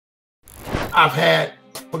I've had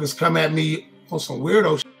motherfuckers come at me on some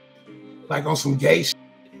weirdo shit, like on some gay shit.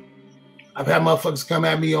 I've had motherfuckers come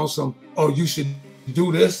at me on some, oh, you should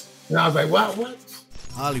do this. And I was like, what?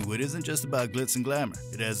 Hollywood isn't just about glitz and glamour.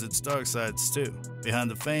 It has its dark sides too.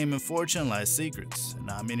 Behind the fame and fortune lies secrets, and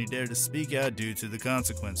not many dare to speak out due to the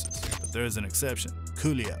consequences. But there is an exception.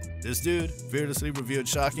 Coolio. This dude fearlessly revealed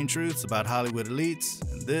shocking truths about Hollywood elites,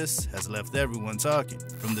 and this has left everyone talking.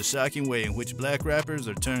 From the shocking way in which black rappers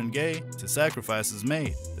are turned gay to sacrifices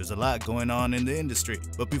made, there's a lot going on in the industry.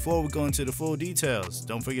 But before we go into the full details,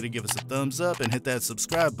 don't forget to give us a thumbs up and hit that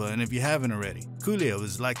subscribe button if you haven't already. Coolio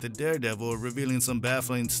is like the daredevil of revealing some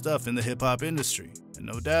baffling stuff in the hip-hop industry. And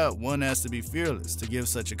no doubt, one has to be fearless to give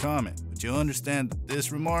such a comment, but you'll understand that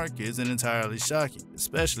this remark isn't entirely shocking,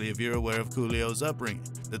 especially if you're aware of Coolio's upbringing.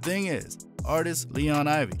 The thing is, artist Leon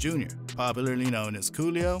Ivy Jr., popularly known as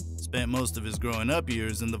Coolio, spent most of his growing up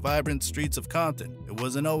years in the vibrant streets of Compton. It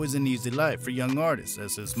wasn't always an easy life for young artists,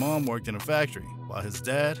 as his mom worked in a factory, while his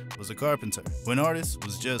dad was a carpenter. When Artist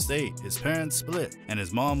was just 8, his parents split, and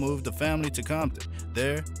his mom moved the family to Compton.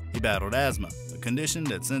 There, he battled asthma, a condition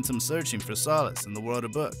that sent him searching for solace in the world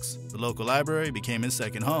of books. The local library became his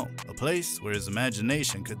second home, a place where his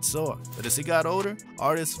imagination could soar. But as he got older,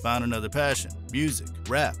 Artist found another passion: music,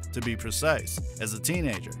 rap to be precise. As a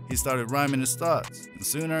teenager, he started rhyming his thoughts, and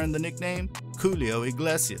soon earned the nickname Coolio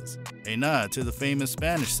Iglesias, a nod to the famous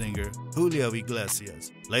Spanish singer Julio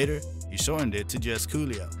Iglesias. Later, he shortened it to just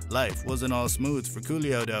Coolio. Life wasn't all smooth for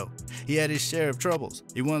Coolio though. He had his share of troubles.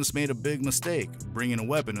 He once made a big mistake, bringing a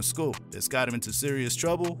weapon to school. This got him into serious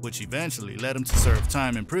trouble, which eventually led him to serve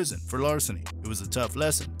time in prison for larceny. It was a tough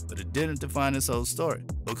lesson, but it didn't define his whole story.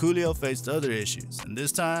 But Coolio faced other issues, and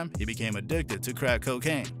this time, he became addicted to crack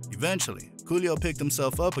cocaine. Eventually, Coolio picked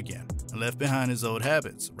himself up again and left behind his old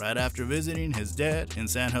habits right after visiting his dad in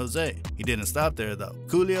San Jose. He didn't stop there though.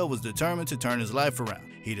 Coolio was determined to turn his life around.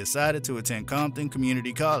 He decided to attend Compton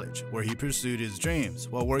Community College, where he pursued his dreams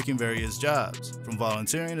while working various jobs, from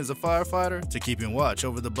volunteering as a firefighter to keeping watch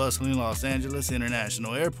over the bustling Los Angeles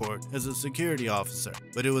International Airport as a security officer.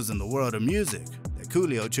 But it was in the world of music that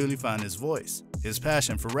Coolio truly found his voice. His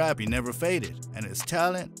passion for rapping never faded, and his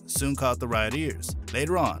talent soon caught the right ears.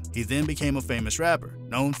 Later on, he then became a famous rapper,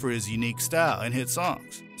 known for his unique style and hit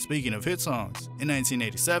songs. Speaking of hit songs, in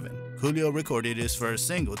 1987, Coolio recorded his first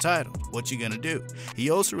single titled What You Gonna Do. He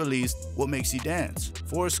also released What Makes You Dance,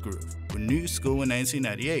 Force Groove, with New School in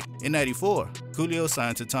 1998. In 94, Coolio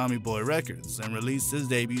signed to Tommy Boy Records and released his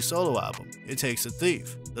debut solo album, It Takes a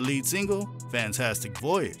Thief. The lead single, Fantastic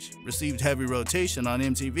Voyage, received heavy rotation on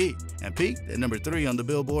MTV and peaked at number 3 on the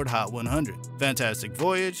Billboard Hot 100. Fantastic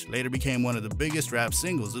Voyage later became one of the biggest rap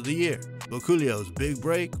singles of the year, but Coolio's big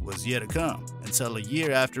break was yet to come until a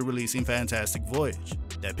year after releasing Fantastic Voyage.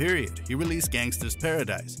 That period, he released Gangsta's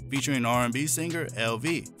Paradise, featuring R&B singer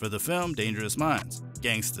LV for the film Dangerous Minds.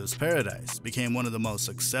 Gangsta's Paradise became one of the most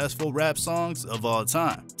successful rap songs of all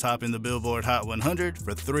time, topping the Billboard Hot 100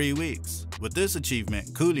 for 3 weeks. With this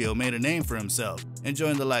achievement, Coolio made a name for himself and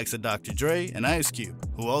joined the likes of Dr. Dre and Ice Cube,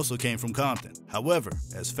 who also came from Compton. However,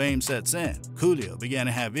 as fame sets in, Coolio began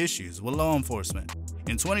to have issues with law enforcement.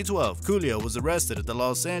 In 2012, Coolio was arrested at the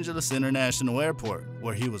Los Angeles International Airport,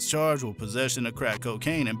 where he was charged with possession of crack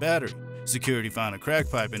cocaine and battery. Security found a crack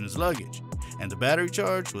pipe in his luggage, and the battery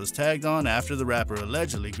charge was tagged on after the rapper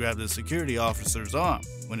allegedly grabbed the security officer's arm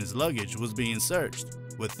when his luggage was being searched.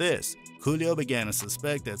 With this, Coolio began to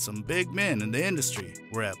suspect that some big men in the industry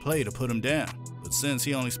were at play to put him down. But since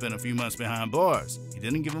he only spent a few months behind bars, he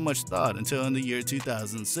didn't give him much thought until in the year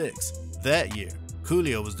 2006. That year,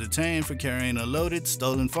 Coolio was detained for carrying a loaded,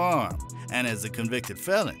 stolen firearm, and as a convicted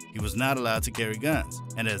felon, he was not allowed to carry guns,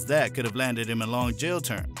 and as that could have landed him a long jail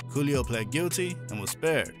term, Coolio pled guilty and was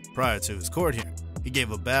spared prior to his court hearing. He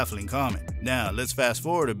gave a baffling comment. Now, let's fast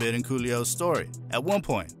forward a bit in Coolio's story. At one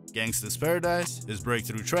point, Gangsta's Paradise, his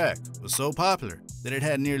breakthrough track, was so popular that it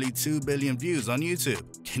had nearly 2 billion views on YouTube.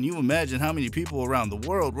 Can you imagine how many people around the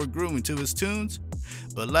world were grooving to his tunes?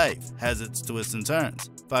 But life has its twists and turns.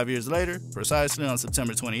 5 years later, precisely on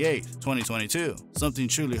September 28, 2022, something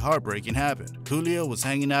truly heartbreaking happened. Coolio was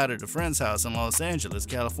hanging out at a friend's house in Los Angeles,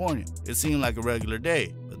 California. It seemed like a regular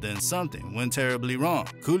day, but then something went terribly wrong.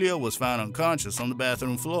 Coolio was found unconscious on the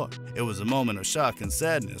bathroom floor. It was a moment of shock and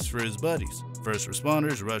sadness for his buddies. First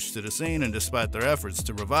responders rushed to the scene, and despite their efforts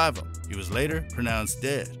to revive him, he was later pronounced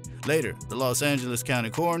dead. Later, the Los Angeles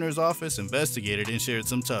County Coroner's Office investigated and shared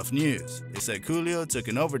some tough news. They said Coolio took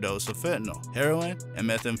an overdose of fentanyl, heroin, and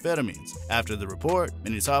methamphetamines. After the report,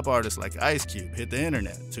 many top artists like Ice Cube hit the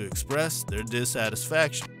internet to express their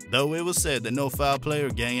dissatisfaction. Though it was said that no foul play or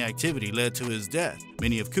gang activity led to his death,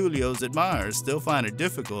 many of Coolio's admirers still find it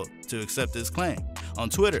difficult to accept his claim. On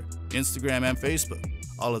Twitter, Instagram, and Facebook,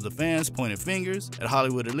 all of the fans pointed fingers at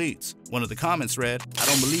Hollywood elites. One of the comments read, "I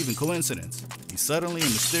don't believe in coincidence." He suddenly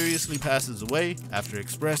and mysteriously passes away after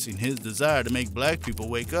expressing his desire to make black people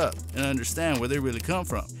wake up and understand where they really come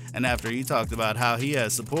from, and after he talked about how he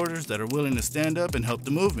has supporters that are willing to stand up and help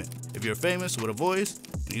the movement. If you're famous with a voice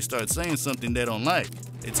and you start saying something they don't like,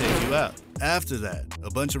 they take you out. After that,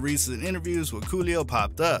 a bunch of recent interviews with Coolio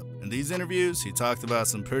popped up. In these interviews, he talked about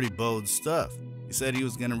some pretty bold stuff. He said he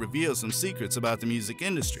was going to reveal some secrets about the music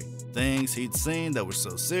industry, things he'd seen that were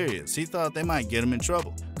so serious he thought they might get him in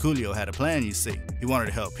trouble. Coolio had a plan, you see. He wanted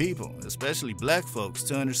to help people, especially black folks,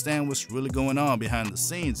 to understand what's really going on behind the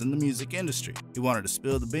scenes in the music industry. He wanted to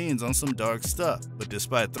spill the beans on some dark stuff, but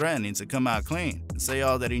despite threatening to come out clean and say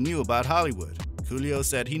all that he knew about Hollywood, Coolio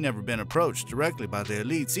said he'd never been approached directly by the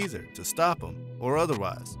elites either to stop him or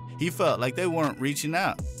otherwise. He felt like they weren't reaching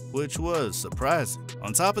out, which was surprising.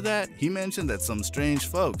 On top of that, he mentioned that some strange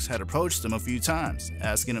folks had approached him a few times,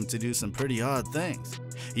 asking him to do some pretty odd things.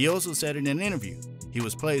 He also said in an interview, he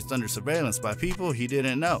was placed under surveillance by people he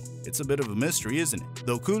didn't know. It's a bit of a mystery, isn't it?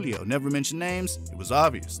 Though Coolio never mentioned names, it was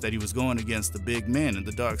obvious that he was going against the big men in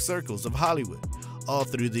the dark circles of Hollywood. All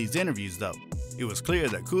through these interviews though, it was clear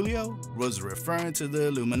that Coolio was referring to the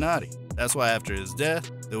Illuminati. That's why after his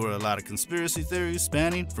death, there were a lot of conspiracy theories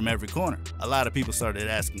spanning from every corner. A lot of people started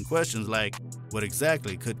asking questions like, what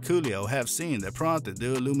exactly could Coolio have seen that prompted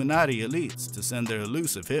the Illuminati elites to send their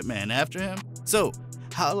elusive hitman after him? So,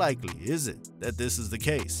 how likely is it that this is the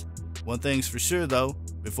case? One thing's for sure though,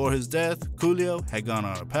 before his death, Coolio had gone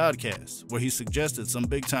on a podcast where he suggested some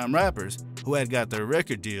big-time rappers who had got their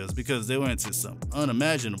record deals because they were into some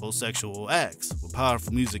unimaginable sexual acts with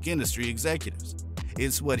powerful music industry executives.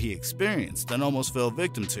 It's what he experienced and almost fell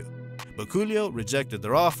victim to. But Coolio rejected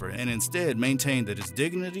their offer and instead maintained that his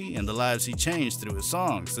dignity and the lives he changed through his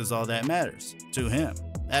songs is all that matters to him.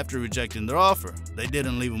 After rejecting their offer, they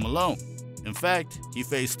didn't leave him alone. In fact, he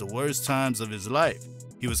faced the worst times of his life.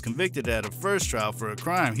 He was convicted at a first trial for a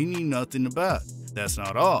crime he knew nothing about. That's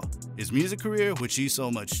not all. His music career, which he so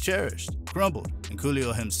much cherished, crumbled, and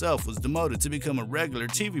Coolio himself was demoted to become a regular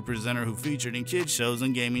TV presenter who featured in kids shows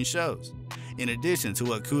and gaming shows. In addition to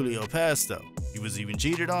what Coolio passed though, he was even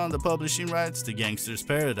cheated on the publishing rights to Gangsta's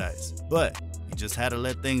Paradise. But he just had to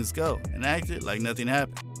let things go and acted like nothing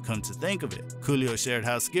happened. Come to think of it, Coolio shared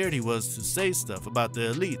how scared he was to say stuff about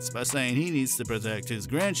the elites by saying he needs to protect his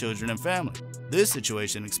grandchildren and family. This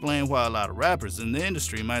situation explained why a lot of rappers in the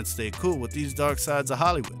industry might stay cool with these dark sides of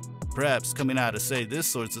Hollywood. Perhaps coming out to say this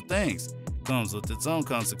sorts of things comes with its own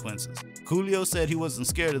consequences. Coolio said he wasn't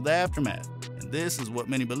scared of the aftermath, and this is what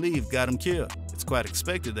many believe got him killed. It's quite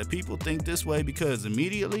expected that people think this way because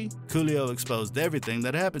immediately, Coolio exposed everything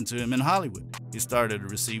that happened to him in Hollywood. He started to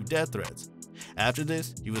receive death threats. After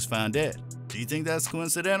this, he was found dead. Do you think that's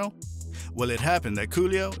coincidental? Well, it happened that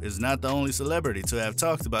Coolio is not the only celebrity to have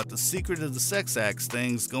talked about the secret of the sex acts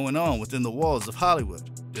things going on within the walls of Hollywood.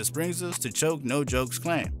 This brings us to Choke No Joke's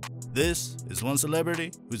claim. This is one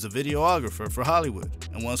celebrity who's a videographer for Hollywood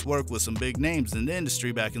and once worked with some big names in the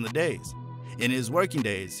industry back in the days. In his working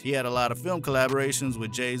days, he had a lot of film collaborations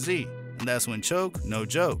with Jay-Z, and that's when Choke No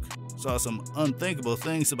Joke saw some unthinkable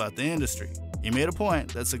things about the industry. He made a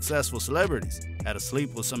point that successful celebrities had to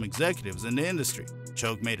sleep with some executives in the industry.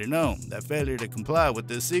 Choke made it known that failure to comply with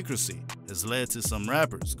this secrecy has led to some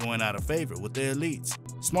rappers going out of favor with the elites.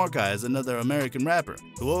 Smart Guy is another American rapper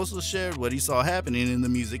who also shared what he saw happening in the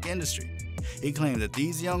music industry. He claimed that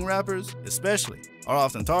these young rappers, especially, are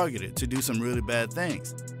often targeted to do some really bad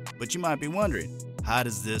things. But you might be wondering, how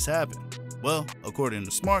does this happen? Well, according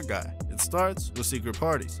to Smart Guy, it starts with secret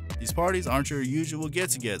parties. These parties aren't your usual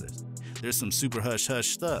get-togethers. There's some super hush-hush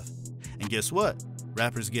stuff. And guess what?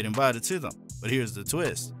 Rappers get invited to them. But here's the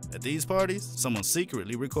twist. At these parties, someone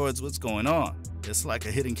secretly records what's going on. It's like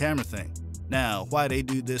a hidden camera thing. Now, why they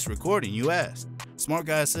do this recording, you ask? Smart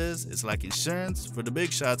Guy says it's like insurance for the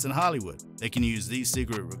big shots in Hollywood. They can use these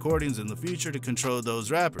secret recordings in the future to control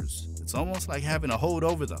those rappers. It's almost like having a hold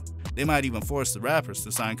over them. They might even force the rappers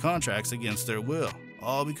to sign contracts against their will,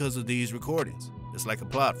 all because of these recordings. It's like a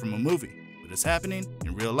plot from a movie, but it's happening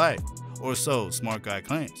in real life, or so Smart Guy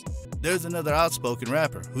claims. There's another outspoken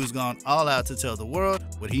rapper who's gone all out to tell the world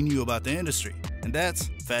what he knew about the industry, and that's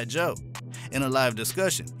Fat Joe. In a live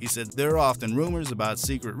discussion, he said there are often rumors about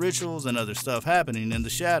secret rituals and other stuff happening in the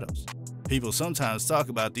shadows. People sometimes talk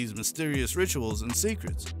about these mysterious rituals and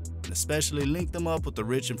secrets, and especially link them up with the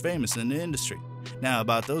rich and famous in the industry. Now,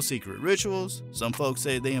 about those secret rituals, some folks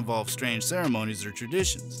say they involve strange ceremonies or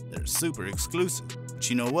traditions that are super exclusive. But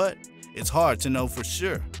you know what? It's hard to know for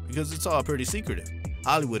sure because it's all pretty secretive.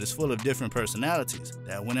 Hollywood is full of different personalities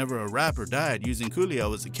that whenever a rapper died using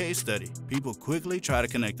Coolio as a case study, people quickly try to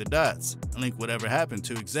connect the dots and link whatever happened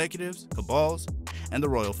to executives, cabals, and the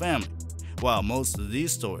royal family. While most of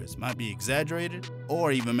these stories might be exaggerated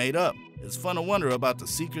or even made up, it's fun to wonder about the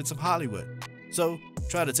secrets of Hollywood. So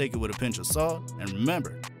try to take it with a pinch of salt, and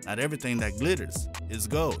remember, not everything that glitters is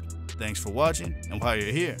gold. Thanks for watching, and while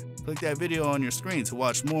you're here, click that video on your screen to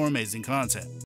watch more amazing content.